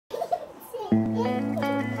So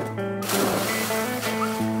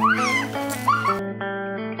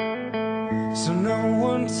no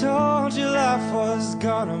one told you life was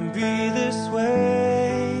gonna be this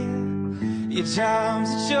way. Your job's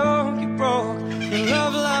a joke, you broke, your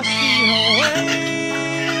love life's the way.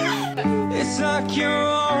 It's like you're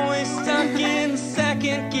always stuck in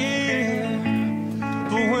second gear.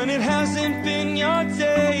 But when it hasn't been your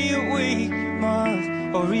day, your week, your month,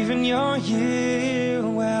 or even your year,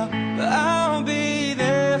 well, I'll be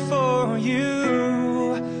there for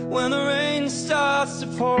you. When the rain starts to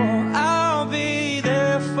pour, I'll be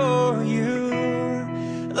there for you.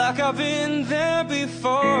 Like I've been there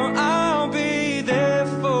before, I'll be there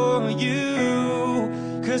for you.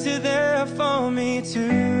 'Cause you're there for me too.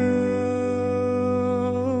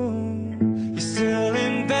 You're still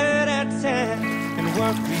in bed at 10 and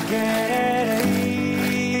work began at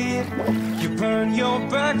 8. You burn your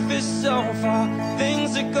breakfast so far,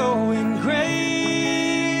 things are going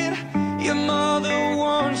great. Your mother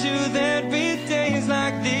warned you there'd be days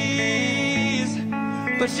like these,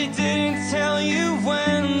 but she didn't tell you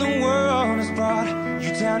when the world has brought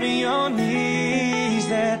you down to your knees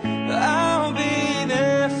that I'll be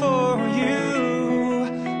there for you.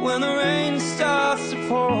 When the rain starts to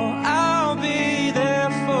pour, I'll be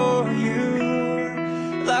there for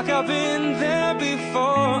you. Like I've been there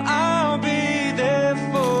before, I'll be there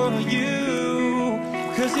for you.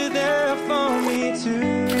 'Cause you're there for me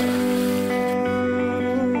too.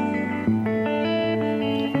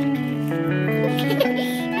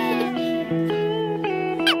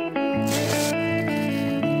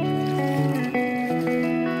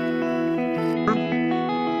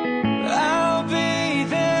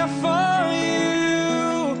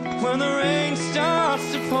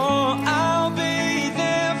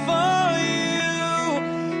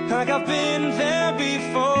 Like I've been there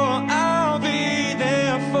before, I'll be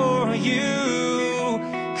there for you.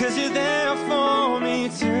 'Cause you're there for me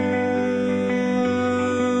too.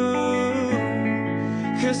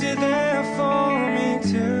 'Cause you're there.